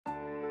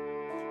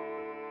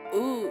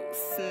Ooh,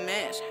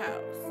 smash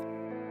house.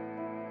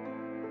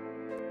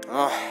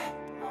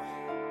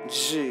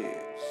 G.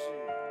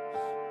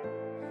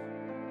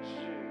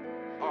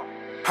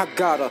 I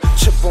got a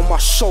chip on my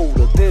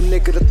shoulder, then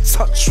nigga to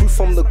touch me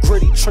from the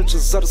gritty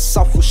trenches of the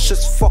south where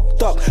shit's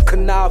fucked up.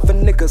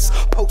 Conniving niggas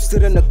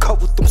posted in the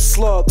cut with them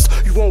slugs.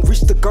 You won't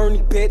reach the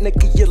gurney bed,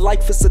 nigga, your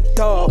life is a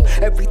dub.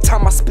 Every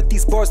time I spit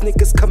these bars,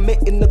 niggas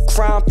committing the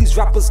crime. These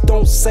rappers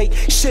don't say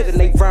shit in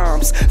they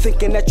rhymes,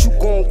 thinking that you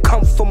gon'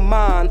 come for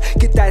mine.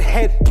 Get that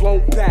head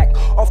blown back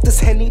off this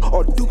Henny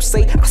or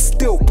DUSSE, I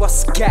still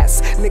bust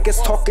gas.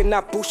 Niggas talking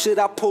that bullshit,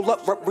 I pull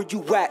up right where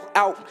you at.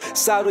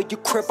 Outside of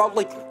your crib, I'll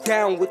lay you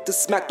down with the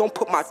smack. Don't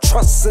put my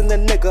trust in the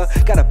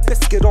nigga, got a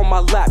biscuit on my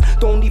lap.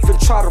 Don't even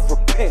try to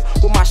repent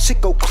when my shit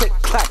go click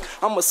clack.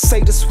 I'ma say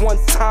this one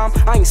time,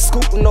 I ain't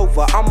scooting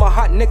over. I'm a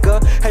hot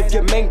nigga, have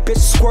your main bitch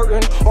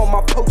squirtin on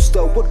my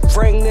poster with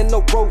rain in the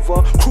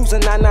rover.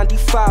 Cruisin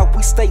 995,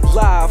 we stay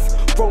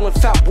live. Rolling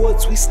fat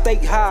woods, we stay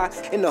high.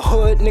 In the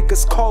hood,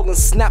 niggas calling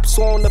snaps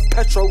on the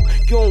petrol.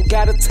 You don't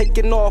gotta take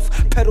it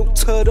off, pedal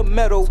to the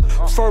metal.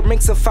 Fur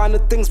minks and finer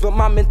things, but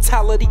my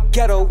mentality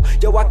ghetto.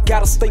 Yo, I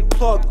gotta stay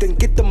plugged and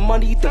get the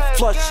money to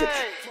flush it.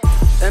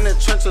 In the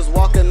trenches,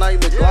 walking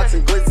night with Glocks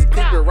and glizzy,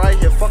 keep it right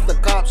here. Fuck the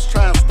cops,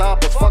 try and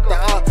stop us. Fuck the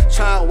odds,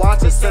 try and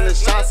watch it. Sending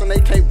shots and they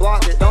can't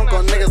block it. Dunk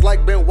on niggas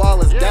like Ben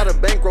Wallace. Got a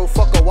bankroll,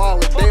 fuck a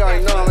wallet. They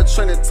already know I'm a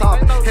trending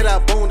topic. Hit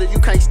that boom that you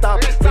can't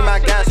stop it. Bring my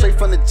guy straight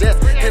from the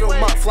jets. Hit him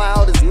up, fly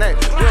out his neck.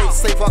 You ain't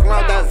safe walking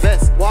around that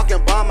vest.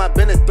 Walking bomb, I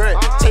been a threat.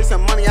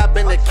 Chasing money, I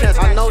been the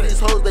catch. I know these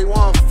hoes, they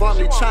wanna fuck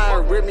me. Try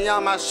and rip me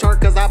out my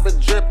shirt, cause I been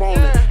drip on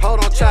it.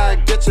 Hold on, try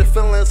to get your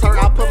feelings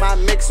hurt. I put my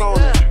mix on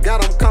it.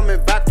 Got them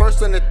coming back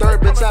first and the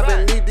third. Bitch, I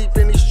been knee deep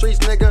in these streets,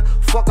 nigga.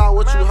 Fuck out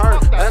what you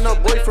heard. And no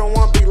boyfriend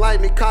wanna be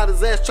like me, caught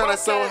his ass tryna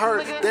sell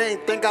hurt. They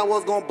ain't think I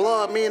was gonna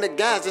blow up, me and the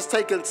guys just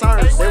taking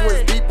turns. They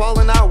was deep all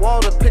in that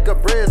wall to pick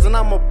up breads and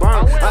I'ma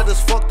burn. I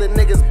just fucked the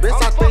niggas bitch,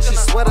 I think she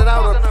sweated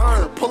out her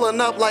perm. Pulling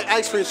up like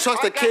ice cream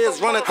trucks, the kids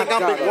running, think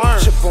I'm big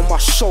worm. Chip on my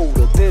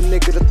shoulder, then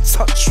nigga to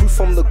touch me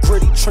from the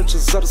gritty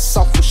trenches of the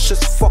south where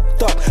shit's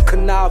fucked up.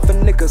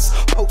 Conniving niggas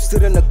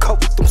posted in the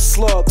cut with them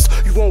slugs.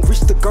 You won't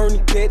reach the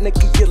gurney bed,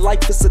 nigga, your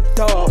life is a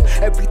dub.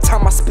 Every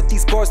time I spit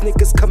these bars,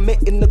 niggas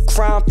committing the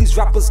crime. These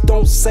rappers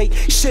don't say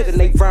shit in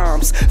they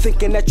rhymes,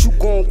 thinking that you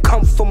gon'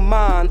 come for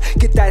mine.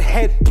 Get that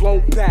head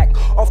blown back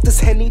off this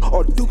Henny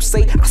or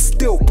DUSSE, I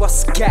still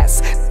bust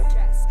gas.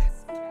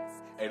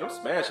 Hey, them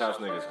smash house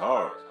niggas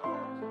hard.